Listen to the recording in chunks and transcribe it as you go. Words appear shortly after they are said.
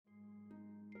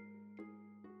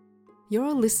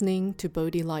You're listening to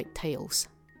Bodhi Light Tales,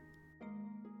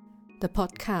 the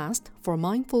podcast for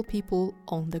mindful people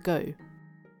on the go.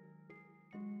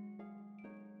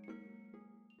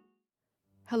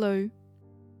 Hello,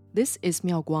 this is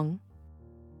Miao Guang.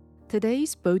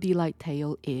 Today's Bodhi Light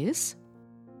Tale is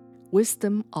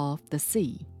Wisdom of the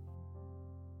Sea.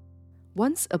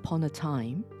 Once upon a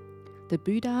time, the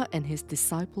Buddha and his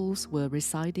disciples were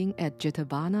residing at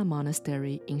Jetavana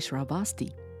Monastery in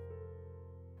Shravasti.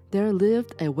 There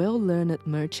lived a well-learned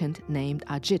merchant named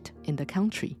Ajit in the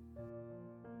country.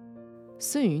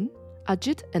 Soon,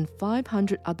 Ajit and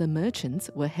 500 other merchants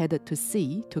were headed to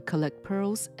sea to collect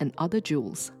pearls and other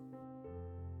jewels.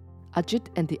 Ajit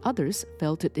and the others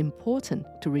felt it important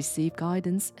to receive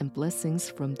guidance and blessings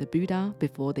from the Buddha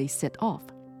before they set off.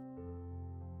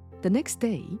 The next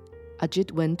day,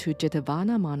 Ajit went to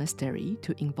Jetavana Monastery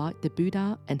to invite the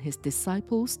Buddha and his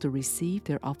disciples to receive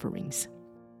their offerings.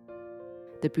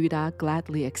 The Buddha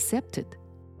gladly accepted.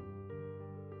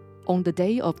 On the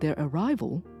day of their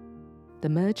arrival, the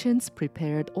merchants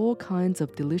prepared all kinds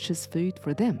of delicious food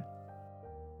for them.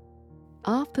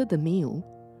 After the meal,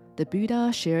 the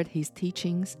Buddha shared his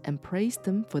teachings and praised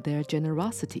them for their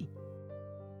generosity.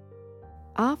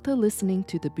 After listening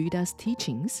to the Buddha's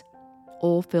teachings,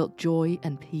 all felt joy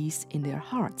and peace in their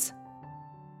hearts.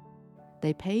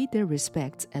 They paid their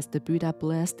respects as the Buddha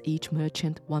blessed each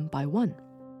merchant one by one.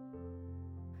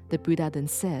 The Buddha then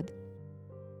said,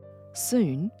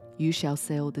 "Soon you shall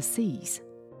sail the seas.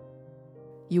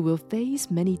 You will face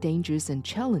many dangers and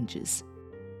challenges.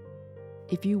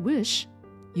 If you wish,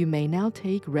 you may now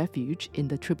take refuge in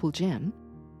the Triple Gem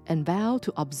and vow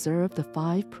to observe the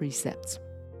 5 precepts.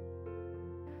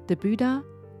 The Buddha,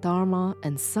 Dharma,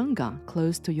 and Sangha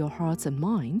close to your hearts and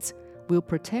minds will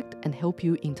protect and help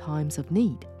you in times of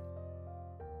need.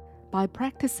 By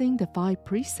practicing the 5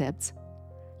 precepts,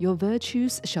 your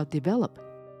virtues shall develop.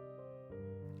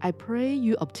 I pray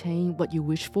you obtain what you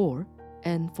wish for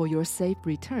and for your safe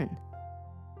return."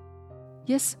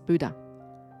 Yes, Buddha,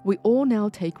 we all now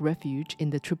take refuge in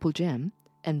the Triple Gem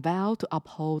and vow to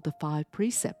uphold the 5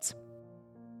 precepts,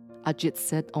 Ajit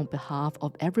said on behalf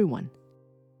of everyone.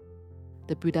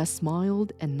 The Buddha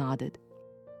smiled and nodded.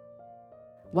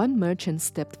 One merchant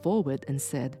stepped forward and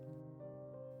said,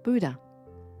 "Buddha,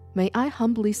 may I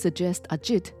humbly suggest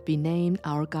Ajit be named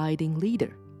our guiding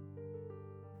leader.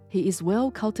 He is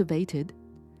well cultivated,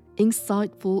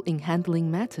 insightful in handling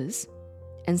matters,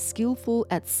 and skillful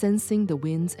at sensing the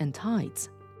winds and tides.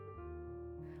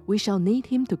 We shall need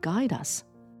him to guide us."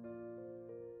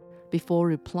 Before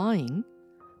replying,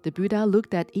 the Buddha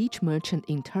looked at each merchant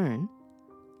in turn,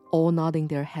 all nodding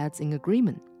their heads in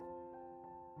agreement.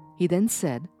 He then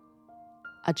said,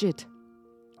 "Ajit,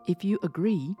 if you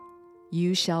agree,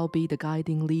 you shall be the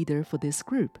guiding leader for this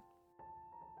group."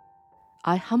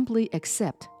 "I humbly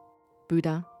accept,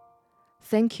 Buddha.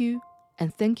 Thank you,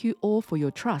 and thank you all for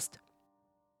your trust.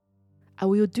 I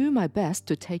will do my best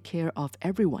to take care of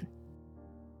everyone,"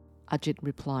 Ajit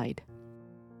replied.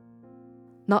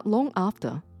 Not long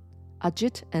after,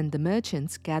 Ajit and the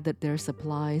merchants gathered their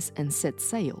supplies and set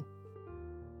sail.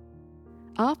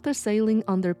 After sailing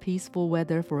under peaceful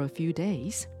weather for a few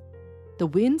days, the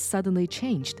wind suddenly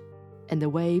changed and the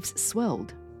waves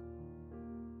swelled.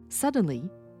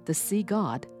 Suddenly, the sea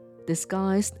god,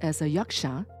 disguised as a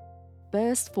yaksha,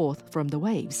 burst forth from the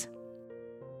waves.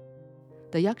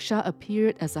 The yaksha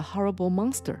appeared as a horrible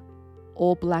monster,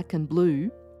 all black and blue,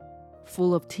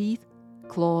 full of teeth,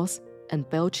 claws, and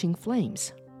belching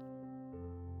flames.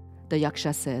 The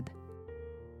yaksha said,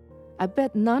 "I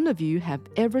bet none of you have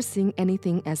ever seen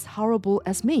anything as horrible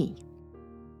as me."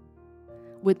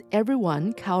 With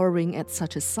everyone cowering at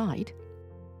such a sight,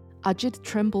 Ajit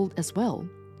trembled as well,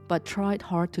 but tried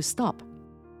hard to stop.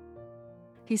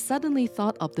 He suddenly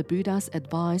thought of the Buddha's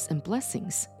advice and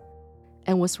blessings,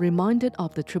 and was reminded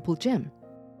of the Triple Gem.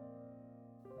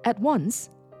 At once,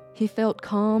 he felt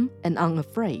calm and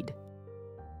unafraid.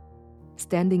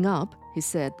 Standing up, he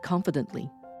said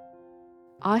confidently,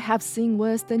 "I have seen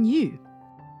worse than you."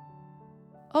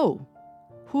 "Oh,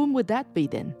 whom would that be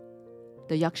then?"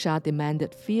 the yaksha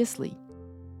demanded fiercely.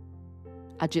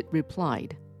 Ajit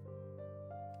replied,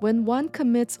 "When one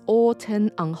commits all 10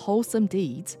 unwholesome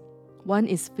deeds, one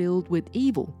is filled with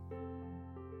evil.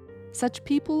 Such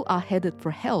people are headed for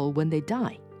hell when they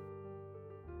die.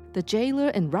 The jailer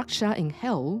and raksha in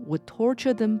hell would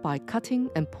torture them by cutting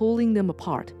and pulling them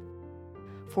apart,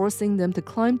 forcing them to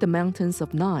climb the mountains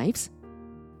of knives,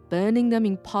 burning them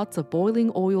in pots of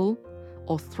boiling oil,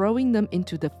 or throwing them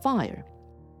into the fire,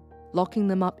 locking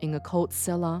them up in a cold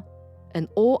cellar, and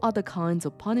all other kinds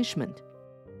of punishment.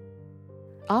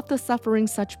 After suffering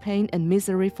such pain and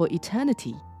misery for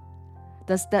eternity,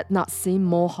 Does that not seem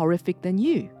more horrific than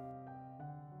you?"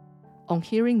 On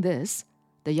hearing this,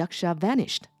 the yaksha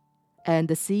vanished, and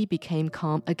the sea became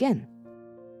calm again.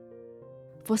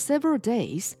 For several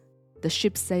days, the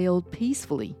ship sailed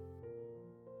peacefully.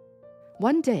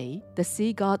 One day, the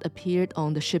sea god appeared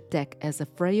on the ship deck as a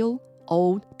frail,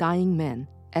 old, dying man,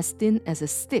 as thin as a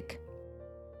stick.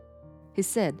 He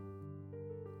said,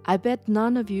 "I bet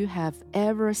none of you have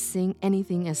ever seen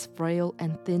anything as frail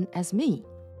and thin as me."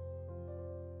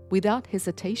 Without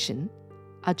hesitation,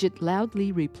 Ajit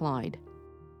loudly replied,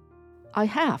 "I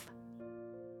have."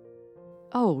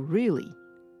 "Oh, really?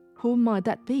 Who might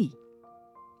that be?"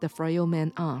 the frail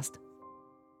man asked.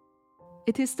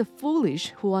 "It is the foolish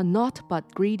who are not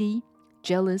but greedy,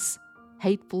 jealous,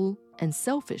 hateful, and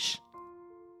selfish.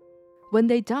 When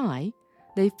they die,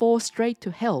 they fall straight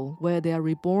to hell, where they are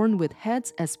reborn with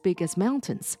heads as big as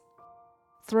mountains,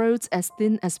 throats as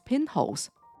thin as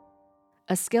pinholes,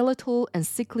 a skeletal and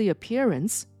sickly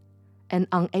appearance, and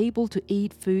unable to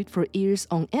eat food for years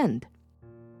on end.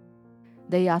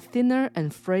 They are thinner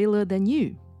and frailer than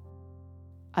you,"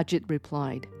 Ajit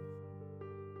replied.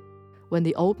 When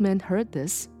the old man heard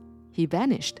this, he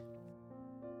vanished.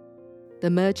 The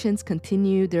merchants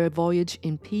continued their voyage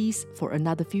in peace for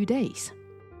another few days.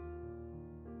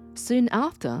 Soon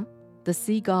after, the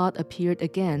sea god appeared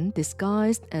again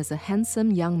disguised as a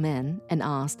handsome young man and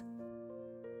asked,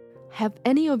 "Have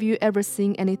any of you ever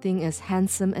seen anything as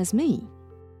handsome as me?"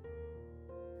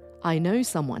 "I know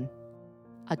someone,"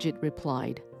 Ajit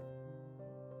replied.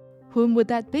 "Whom would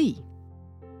that be?"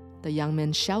 the young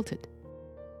man shouted.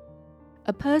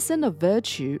 "A person of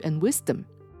virtue and wisdom,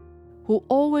 who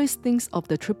always thinks of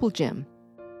the triple gem,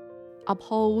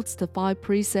 upholds the 5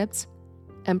 precepts,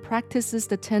 and practices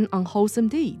the 10 unwholesome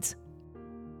deeds.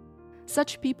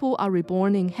 Such people are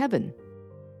reborn in heaven.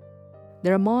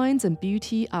 Their minds and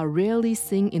beauty are rarely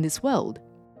seen in this world.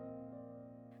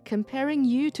 Comparing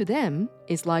you to them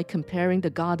is like comparing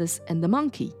the goddess and the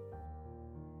monkey."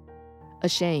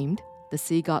 Ashamed, the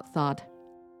sea god thought,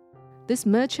 "This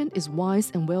merchant is wise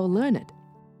and well-learned.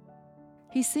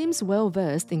 He seems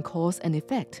well-versed in cause and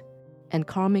effect and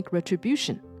karmic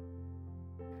retribution.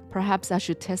 Perhaps I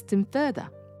should test him further."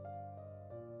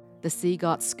 The sea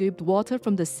god scooped water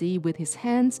from the sea with his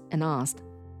hands and asked,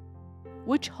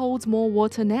 "Which holds more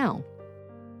water now,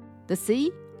 the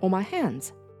sea or my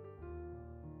hands?"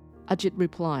 Ajit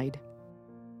replied,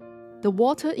 "The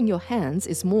water in your hands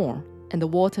is more, and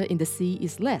the water in the sea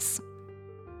is less."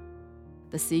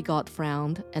 The sea god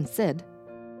frowned and said,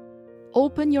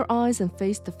 "Open your eyes and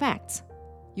face the facts.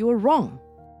 You are wrong.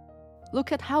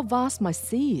 Look at how vast my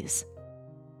sea is."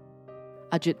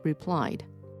 Ajit replied,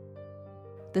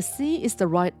 "The sea is the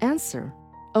right answer,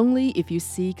 only if you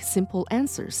seek simple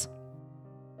answers.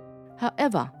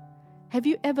 However, have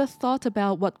you ever thought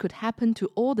about what could happen to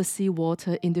all the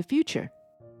seawater in the future?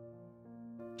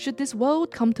 Should this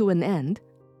world come to an end,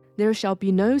 there shall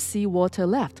be no seawater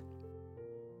left.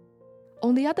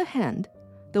 On the other hand,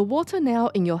 the water now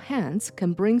in your hands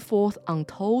can bring forth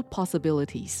untold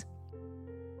possibilities.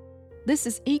 This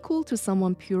is equal to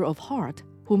someone pure of heart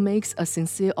who makes a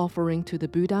sincere offering to the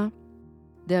Buddha,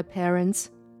 their parents,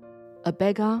 a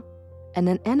beggar, and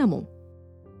an animal.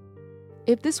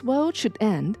 If this world should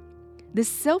end, this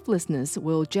selflessness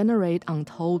will generate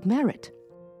untold merit.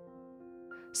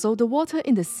 So the water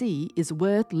in the sea is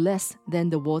worth less than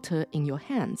the water in your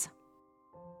hands."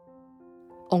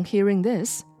 On hearing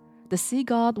this, the sea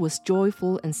god was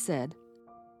joyful and said,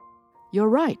 "You're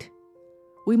right.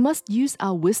 We must use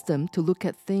our wisdom to look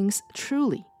at things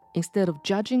truly instead of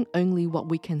judging only what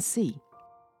we can see.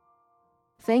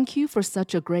 Thank you for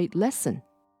such a great lesson.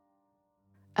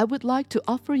 I would like to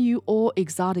offer you all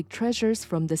exotic treasures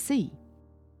from the sea.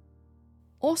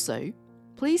 Also,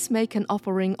 please make an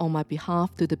offering on my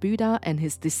behalf to the Buddha and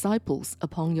his disciples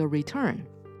upon your return.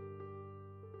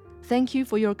 Thank you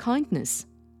for your kindness.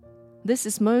 This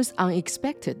is most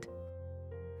unexpected.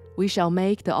 We shall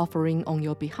make the offering on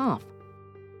your behalf,"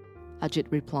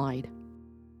 Ajit replied.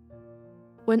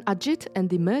 When Ajit and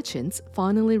the merchants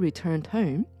finally returned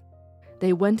home,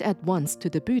 they went at once to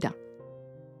the Buddha.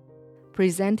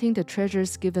 Presenting the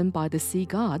treasures given by the sea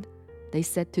god, they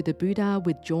said to the Buddha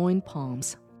with joined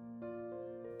palms,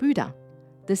 "Buddha,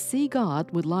 the sea god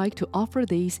would like to offer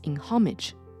these in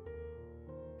homage.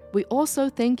 We also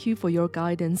thank you for your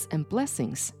guidance and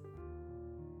blessings.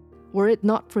 Were it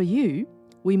not for you,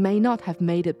 we may not have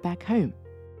made it back home.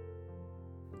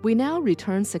 We now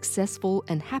return successful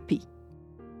and happy.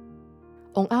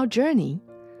 On our journey,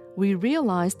 we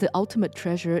realized the ultimate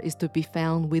treasure is to be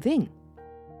found within.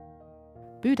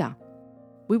 Buddha,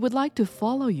 we would like to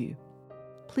follow you.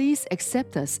 Please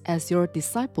accept us as your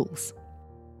disciples."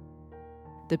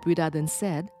 The Buddha then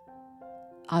said,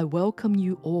 "I welcome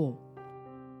you all."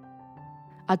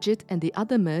 Ajit and the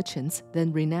other merchants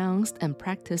then renounced and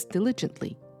practiced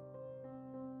diligently.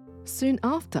 Soon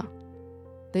after,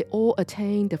 they all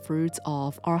attained the fruits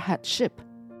of arhatship.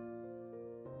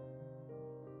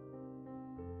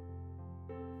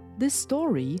 This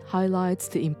story highlights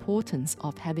the importance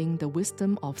of having the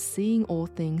wisdom of seeing all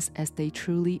things as they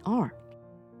truly are.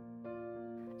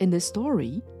 In the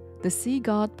story, the sea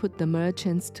god put the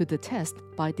merchants to the test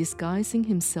by disguising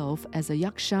himself as a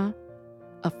yaksha,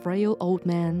 a frail old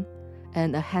man,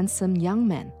 and a handsome young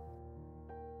man.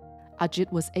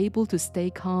 Ajit was able to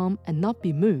stay calm and not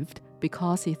be moved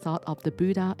because he thought of the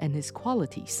Buddha and his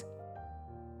qualities.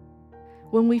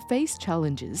 When we face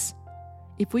challenges,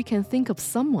 if we can think of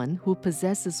someone who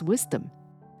possesses wisdom,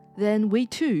 then we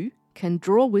too can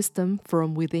draw wisdom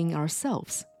from within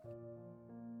ourselves.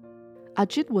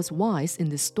 Ajit was wise in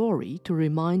this story to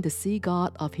remind the sea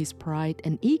god of his pride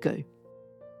and ego.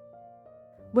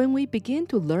 When we begin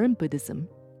to learn Buddhism,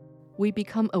 we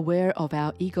become aware of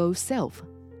our ego self.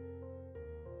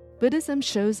 Buddhism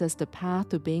shows us the path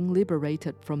to being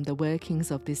liberated from the workings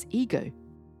of this ego.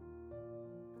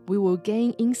 We will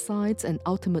gain insights and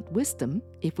ultimate wisdom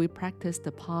if we practice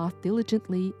the path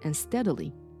diligently and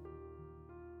steadily.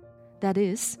 That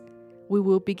is, we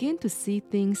will begin to see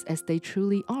things as they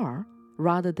truly are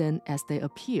rather than as they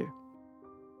appear.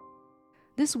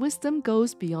 This wisdom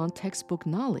goes beyond textbook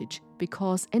knowledge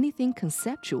because anything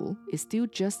conceptual is still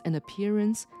just an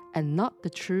appearance and not the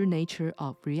true nature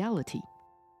of reality.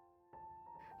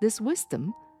 This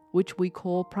wisdom, which we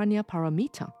call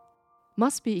prajnaparamita,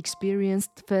 must be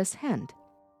experienced firsthand.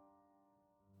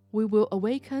 We will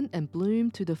awaken and bloom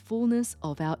to the fullness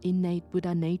of our innate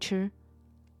Buddha nature,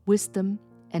 wisdom,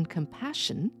 and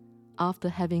compassion after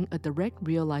having a direct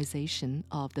realization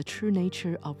of the true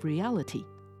nature of reality.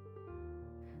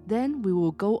 Then we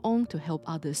will go on to help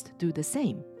others to do the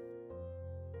same.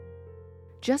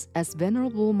 Just as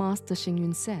Venerable Master Xing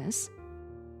Yun says,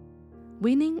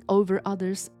 winning over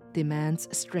others demands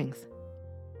strength.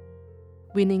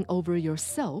 Winning over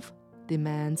yourself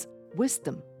demands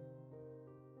wisdom.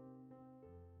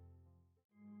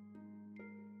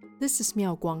 This is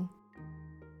Miao Guang.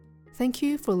 Thank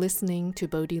you for listening to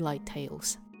Bodhi Light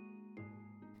Tales.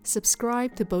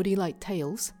 Subscribe to Bodhi Light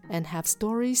Tales and have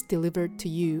stories delivered to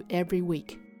you every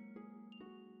week.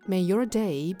 May your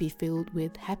day be filled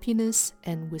with happiness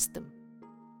and wisdom.